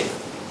testing.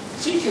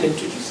 So you can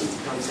introduce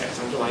some concepts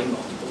underlying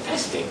multiple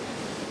testing.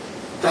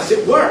 Does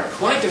it work?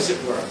 Why does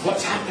it work?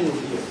 What's happening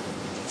here?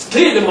 It's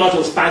clear the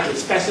model is badly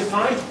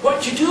specified.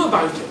 What do you do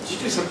about it? Do you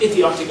do some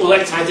idiotic, well,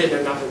 let's add in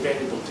another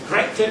variable to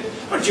correct it?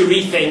 Or do you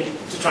rethink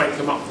to try and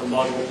come up with a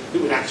model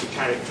that would actually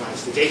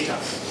characterize the data?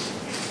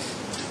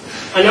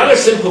 Another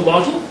simple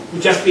model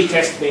would just be to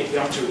estimate the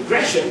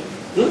autoregression.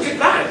 Look at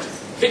that.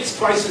 Fits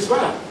twice as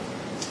well.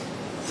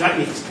 Does that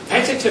mean it's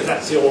competitive?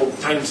 That's the old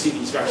time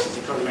series versus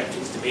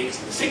econometrics debates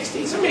in the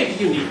 60s. Or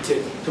maybe you need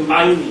to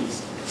combine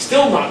these.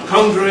 Still not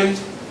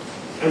congruent.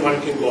 And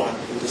one can go on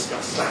and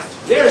discuss that.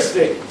 There's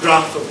the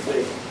graph of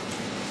the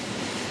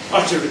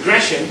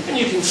autoregression, and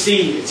you can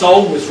see it's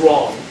always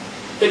wrong,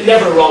 but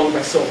never wrong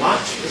by so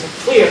much. There's a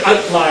clear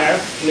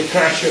outlier in the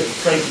crash of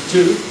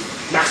 22,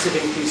 massive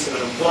increase in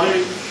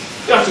unemployment.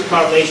 The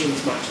autocorrelation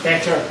is much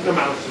better,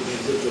 normality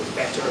of the residual is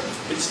better,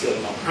 but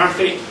still not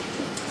perfect.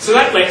 So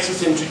that lets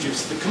us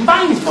introduce the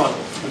combined model,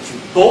 which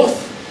is both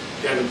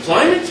the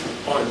unemployment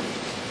on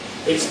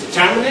its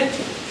determinant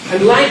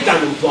and lagged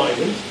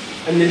unemployment,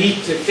 and the need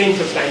to think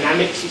of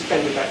dynamics. We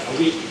spend about a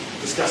week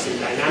discussing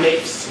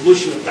dynamics,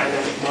 solution of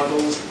dynamic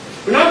models.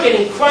 We're now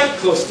getting quite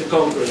close to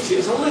congruency.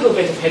 There's a little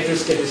bit of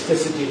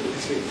heteroscedasticity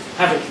because we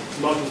haven't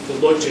modeled the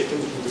logic,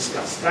 and we can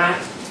discuss that.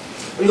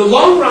 And the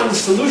long-run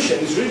solution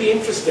is really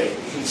interesting.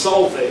 You can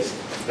solve this,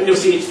 and you'll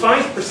see it's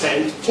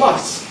 5%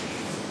 plus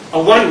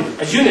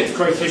a unit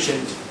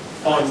coefficient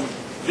on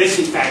this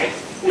effect,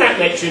 and that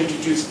lets you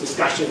introduce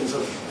discussions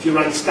of if you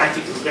run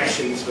static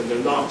regressions when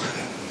they're not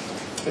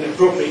an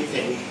appropriate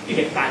thing, you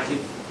get badly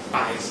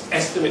biased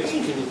estimates.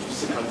 You can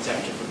introduce the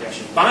concept of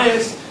regression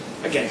bias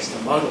against a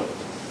model.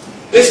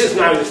 This is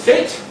now the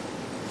fit.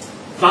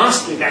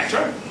 Vastly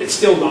better. It's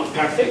still not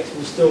perfect.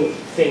 There's still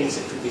things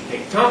that could be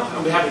picked up,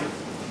 and we haven't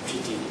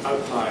treated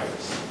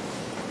outliers.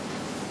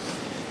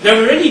 Now,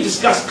 we already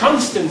discussed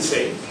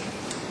constancy,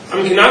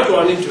 and we can now go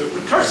on into it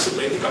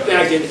recursively. We've got the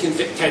idea we can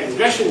fit 10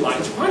 regression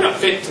lines. Why not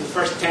fit to the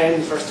first 10,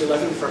 the first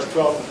 11, the first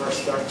 12, the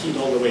first 13,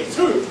 all the way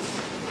through?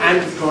 And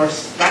of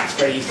course, that's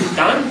very easily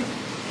done.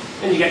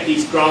 And you get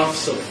these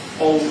graphs of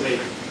all the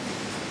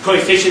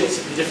coefficients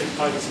at the different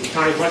points in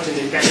time. What an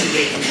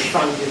investigator would have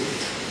found in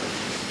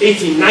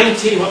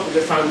 1890, what would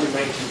have found in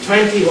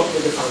 1920, what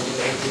would have found in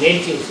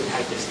 1980 if we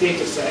had this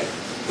data set.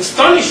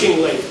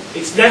 Astonishingly,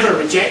 it's never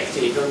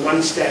rejected on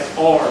one-step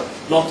or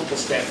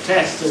multiple-step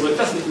tests, so it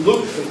doesn't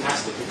look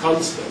fantastically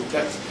constant,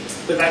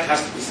 but that has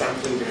to be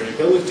sampling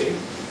variability.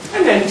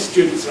 And then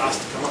students are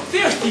asked to come up with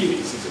their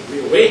theories. Is it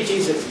real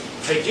wages? Is it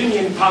trade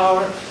union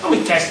power? And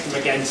we test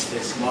them against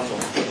this model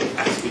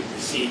as we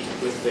proceed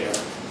with their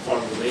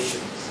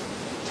formulations.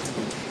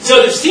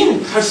 So they've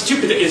seen how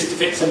stupid it is to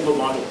fit simple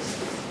models.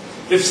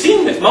 They've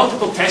seen that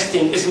multiple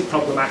testing isn't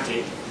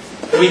problematic.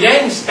 We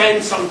then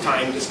spend some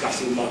time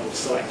discussing model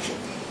selection.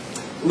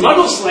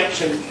 Model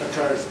selection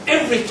occurs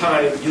every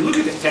time you look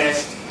at a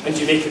test and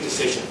you make a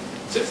decision.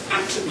 So it's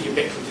absolutely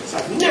ubiquitous.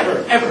 I've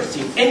never, ever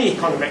seen any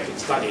econometric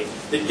study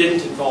that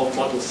didn't involve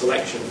model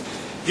selection.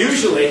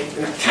 Usually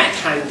in a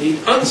cat-handed,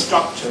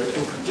 unstructured,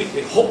 and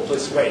completely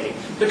hopeless way,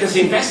 because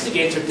the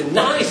investigator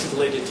denies the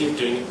validity of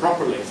doing it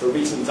properly for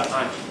reasons that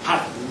I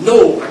have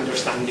no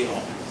understanding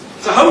of.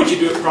 So how would you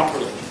do it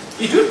properly?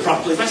 You do it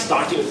properly by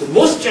starting with the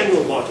most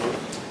general model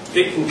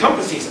that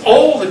encompasses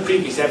all the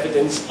previous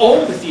evidence,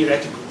 all the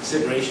theoretical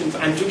considerations,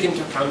 and took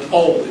into account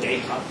all the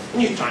data,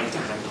 and you're trying to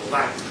handle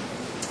that.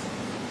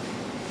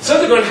 So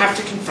they're going to have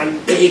to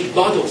confront big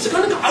models. They're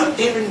going to go out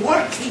there and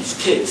work,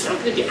 these kids. They're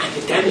not going to be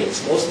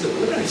academics, most of them.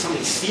 They're going to be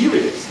something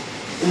serious.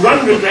 And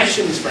run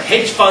regressions for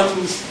hedge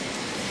funds,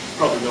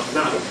 probably not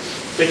now,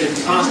 but in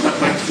the past that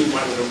might have been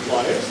one of their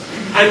employers,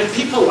 and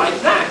people like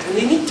that. And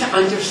they need to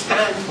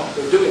understand what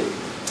they're doing.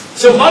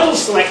 So model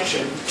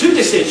selection, 2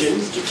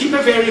 decisions, do you keep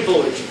a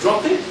variable or do you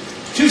drop it?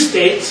 2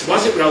 states,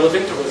 was it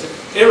relevant or was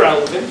it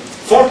irrelevant?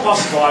 4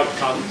 possible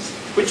outcomes,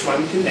 which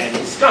one can then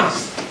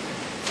discuss.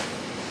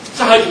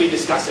 So how do we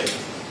discuss it?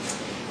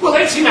 Well,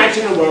 let's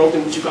imagine a world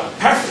in which you've got a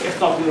perfect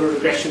orthogonal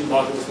regression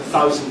model with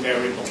 1,000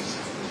 variables.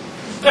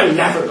 They're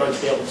never going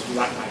to be able to do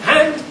that by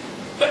hand,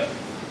 but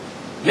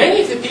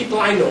many of the people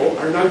I know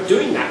are now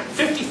doing that.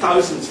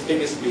 50,000 is the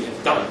biggest we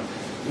have done.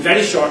 And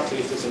very shortly,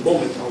 if there's a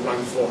moment, I'll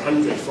run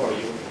 400 for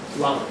you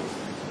live.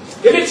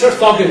 If it's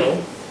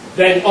orthogonal,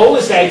 then all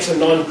the z's are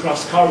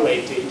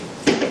non-cross-correlated.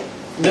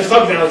 And the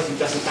orthogonality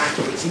doesn't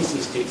matter, it's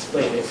easiest to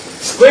explain it.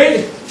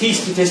 Square the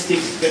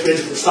t-statistics to get rid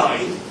of the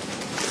sign,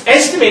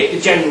 estimate the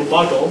general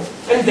model,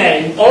 and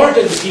then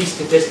order the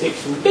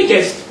t-statistics from the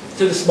biggest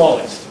to the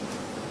smallest.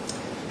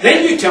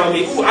 Then you tell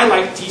me, oh, I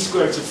like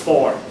t-squareds of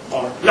 4,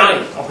 or 9,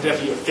 or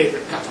whatever your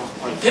favourite cutoff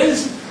point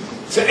is.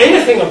 So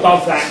anything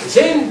above that is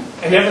in,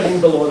 and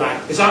everything below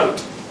that is out.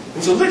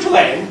 And so little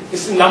n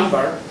is the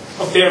number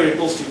of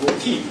variables you will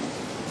keep.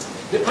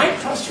 It might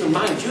cross your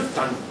mind, you've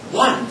done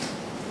one,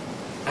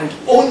 and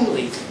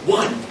only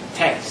one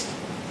test.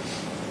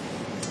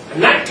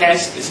 And that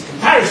test is a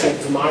comparison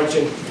of the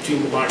margin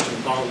between the margin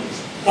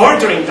values.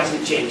 Ordering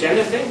doesn't change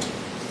anything.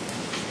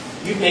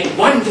 You make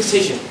one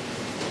decision,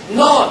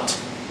 not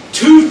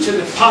 2 to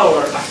the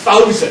power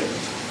 1,000,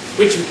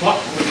 which is what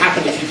would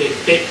happen if you did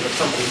bit or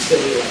something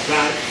silly like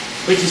that,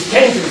 which is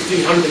 10 to the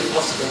 300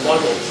 possible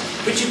models,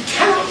 which you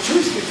cannot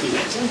choose between.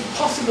 That's an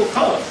impossible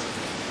cause.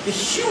 The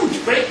huge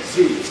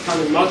breakthrough that's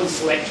come in model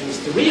selection is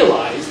to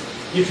realize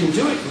you can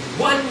do it with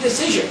one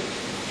decision.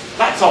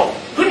 That's all.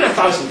 Put in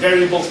 1,000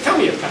 variables, tell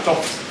me your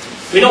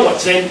cutoffs. We know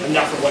what's in, and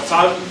therefore what's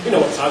out. We know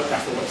what's out,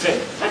 therefore what's in.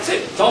 That's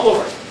it. It's all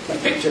over. You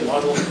picked your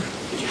model,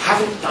 but you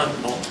haven't done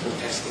multiple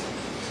testing.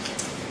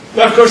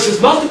 Now, of course,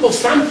 there's multiple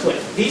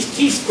sampling. These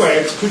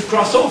t-squareds could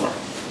cross over.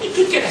 You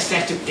could get a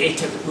set of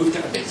data that moved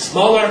it a bit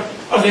smaller,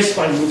 or this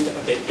one moved it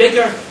a bit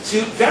bigger.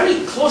 So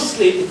very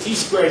closely the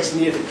t-squareds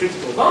near the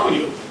critical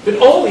value, but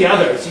all the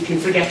others you can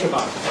forget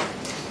about.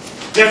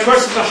 Now, of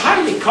course, if they're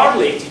highly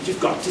correlated,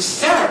 you've got to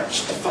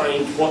search to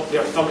find what the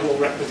orthogonal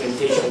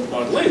representation of the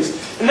model is.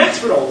 And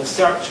that's where all the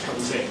search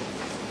comes in.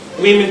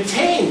 We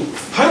maintain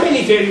how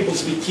many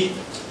variables we keep,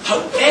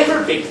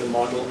 however big the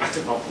model, at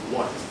about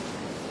 1.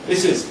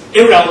 This is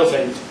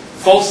irrelevant,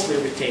 falsely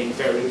retained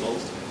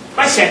variables,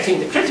 by setting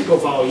the critical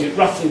value at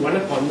roughly 1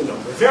 upon the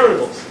number of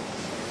variables.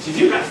 So if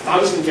you've got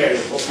 1,000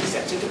 variables, we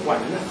set it at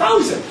 1 in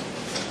 1,000.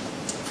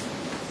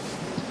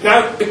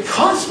 Now,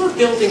 because we're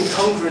building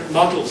congruent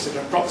models that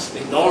are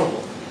approximately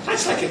normal,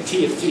 that's like a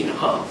T of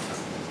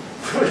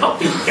 3.5. We're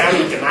not being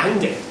very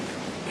demanding.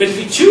 But if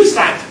we choose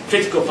that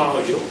critical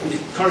value and the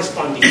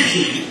corresponding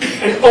T,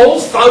 and all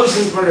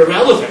 1,000 were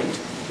irrelevant,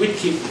 we'd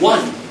keep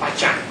 1 by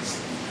chance.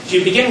 So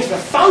you begin with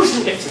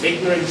 1,000 bits of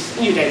ignorance,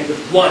 and you'd end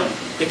with 1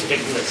 bit of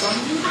ignorance. So a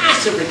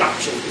massive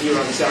reduction in your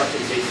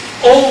uncertainty,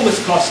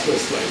 almost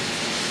costlessly.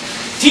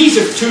 T's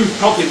of 2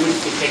 probably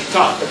wouldn't be picked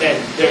up, but then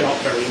they're not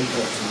very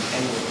important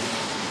anyway.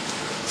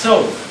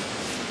 So,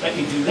 let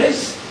me do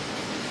this.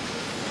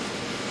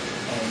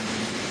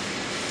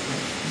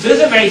 So this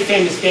is a very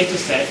famous data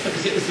set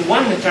because it was the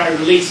one that I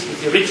released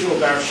with the original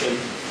version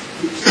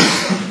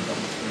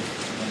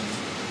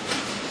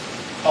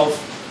of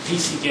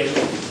TCGIL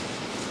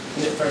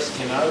when it first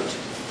came out.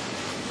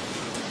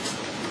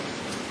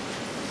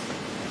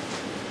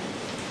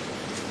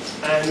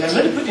 And I'm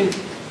going to put in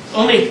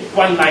only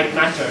one line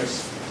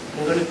matters.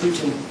 I'm going to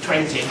put in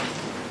 20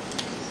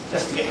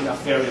 just to get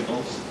enough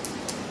variables.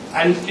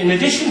 And in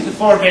addition to the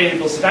 4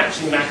 variables that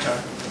actually matter,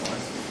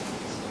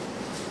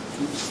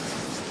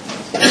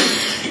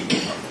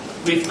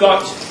 we've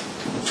got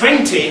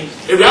 20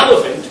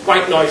 irrelevant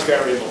white noise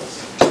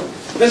variables.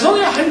 There's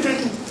only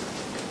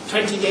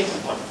 120 data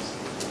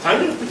points.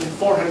 I'm going to put in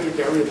 400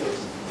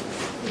 variables.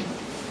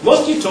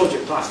 Most of you told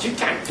your class, you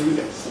can't do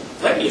this.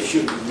 Let me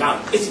assure you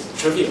now, it's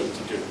trivial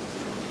to do.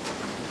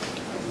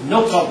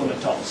 No problem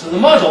at all. So the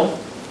model,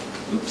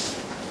 oops,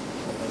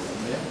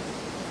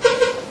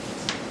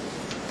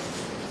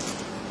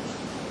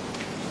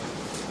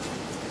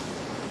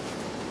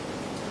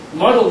 The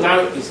model now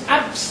is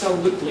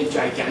absolutely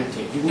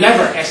gigantic. You've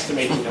never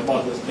estimated a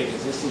model as big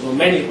as this, although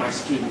many of my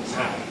students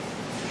have.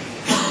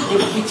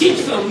 But we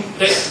teach them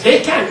that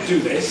they can't do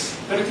this,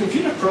 but a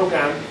computer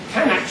program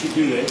can actually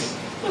do this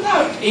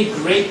without a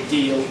great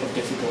deal of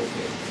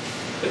difficulty.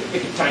 Let's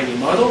pick a tiny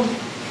model.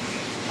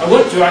 I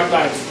won't do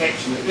outlier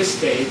detection at this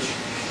stage.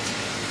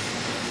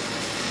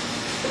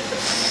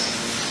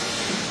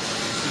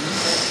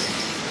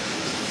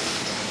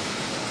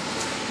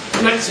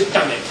 And that's it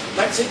done it.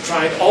 That's it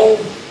tried all,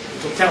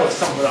 it'll tell us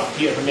somewhere up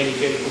here how many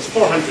variables,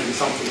 400 and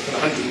something for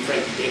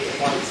 120 data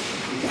points.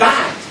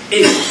 That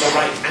is the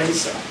right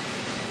answer.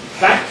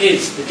 That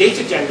is the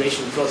data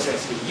generation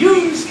process we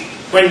used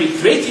when we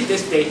created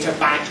this data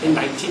back in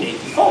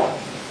 1984.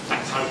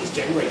 That's how it was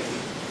generated.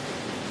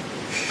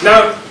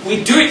 Now,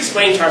 we do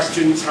explain to our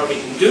students how they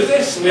can do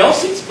this, and we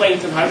also explain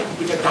to them how to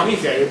put a dummy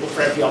variable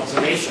for every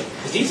observation.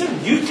 Because these are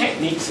new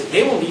techniques that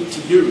they will need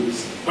to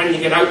use when they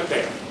get out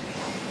there.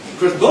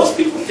 Because most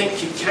people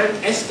think you can't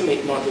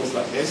estimate models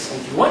like this, and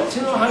if you want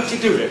to know how to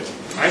do it,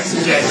 I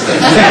suggest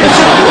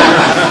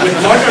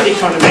with modern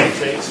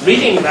econometrics,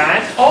 reading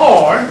that,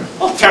 or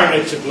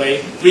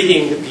alternatively,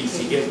 reading the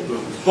PC Give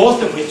book,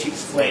 both of which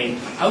explain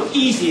how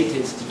easy it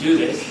is to do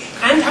this,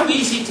 and how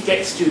easy to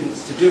get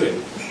students to do it.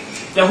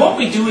 Now what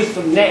we do with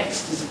them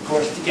next is, of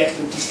course, to get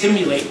them to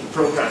simulate the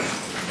program.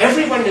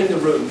 Everyone in the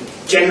room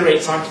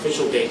generates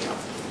artificial data.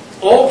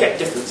 All get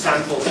different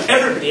samples,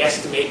 everybody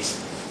estimates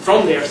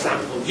from their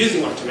sample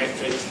using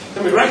OxMetrics.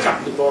 Then we write up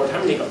on the board how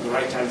many got the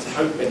right answer,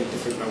 how many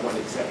different by one,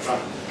 etc.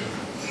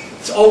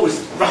 It's always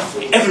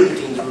roughly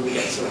everybody in the room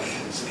gets the right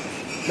answer.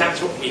 And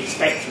that's what we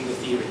expect from the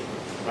theory.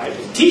 Right?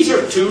 If T's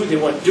are 2, they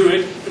won't do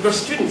it, because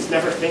students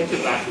never think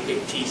of that with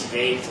big T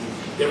states, and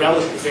their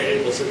relative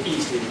variables are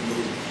easily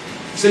removed.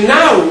 So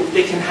now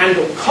they can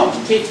handle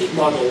complicated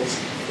models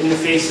in the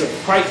face of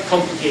quite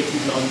complicated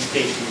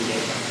non-stationary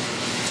data.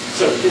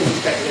 So didn't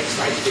expect the next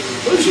slide to be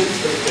conclusions,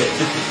 but it did.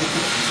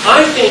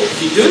 I think if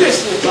you do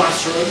this in the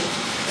classroom,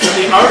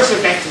 the hours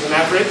are better than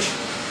average,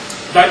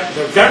 but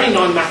they're very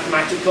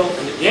non-mathematical,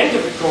 and at the end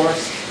of the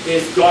course,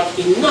 they've got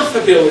enough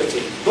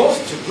ability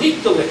both to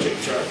read the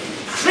literature,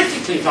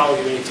 critically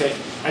evaluate it,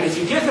 and if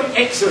you give them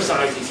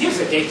exercises, here's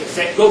a data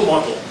set, go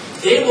model,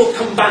 they will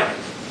come back,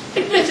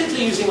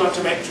 admittedly using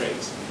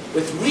OxMetrics,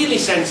 with really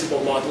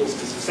sensible models,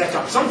 because they've set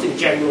up something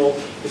general,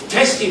 they've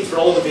tested for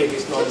all the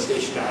various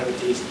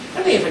non-stationarities,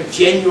 and they have a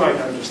genuine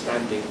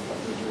understanding of